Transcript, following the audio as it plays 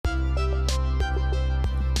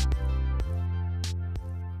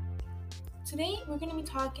Today we're going to be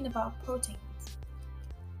talking about proteins.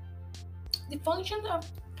 The functions of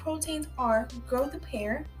proteins are growth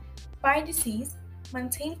repair, fight disease,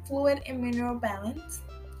 maintain fluid and mineral balance,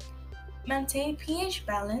 maintain pH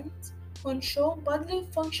balance, control bodily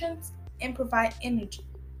functions, and provide energy.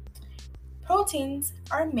 Proteins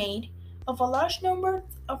are made of a large number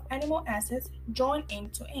of amino acids joined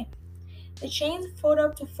end to end. The chains fold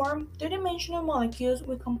up to form three-dimensional molecules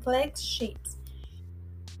with complex shapes.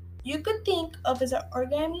 You could think of it as an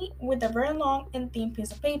origami with a very long and thin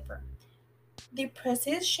piece of paper. The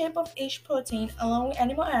precise shape of each protein, along with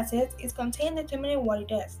amino acids, is contained determining what it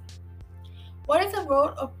does. What is the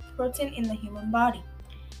role of protein in the human body?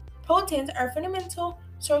 Proteins are fundamental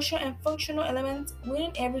social and functional elements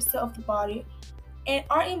within every cell of the body and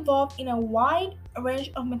are involved in a wide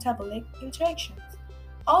range of metabolic interactions.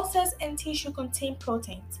 All cells and tissue contain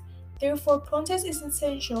proteins. Therefore, proteins is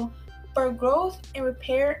essential for growth and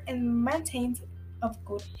repair and maintenance of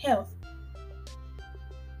good health.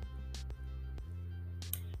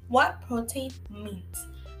 What protein means?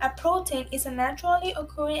 A protein is a naturally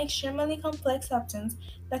occurring extremely complex substance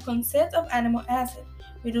that consists of amino acid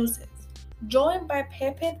reduces, joined by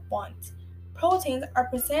peptide bonds. Proteins are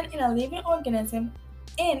present in a living organism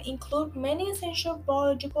and include many essential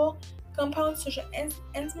biological compounds such as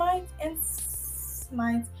enzymes,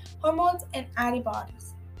 hormones, and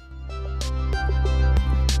antibodies.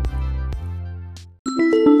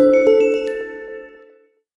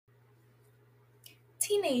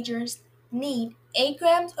 Teenagers need 8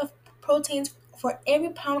 grams of proteins for every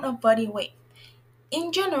pound of body weight.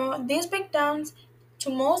 In general, this breaks down to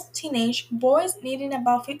most teenage boys needing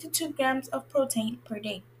about 52 grams of protein per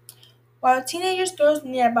day, while teenage girls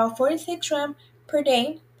need about 46 grams per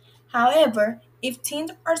day. However, if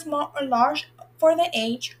teens are small or large for the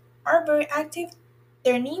age, are very active,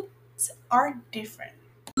 their needs are different.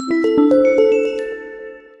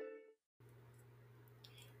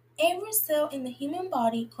 Every cell in the human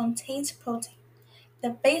body contains protein.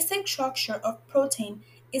 The basic structure of protein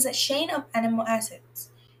is a chain of amino acids.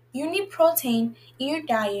 You need protein in your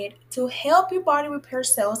diet to help your body repair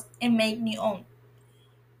cells and make new own.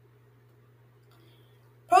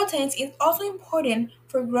 Proteins is also important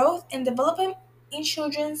for growth and development in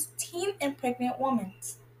children, teen, and pregnant women.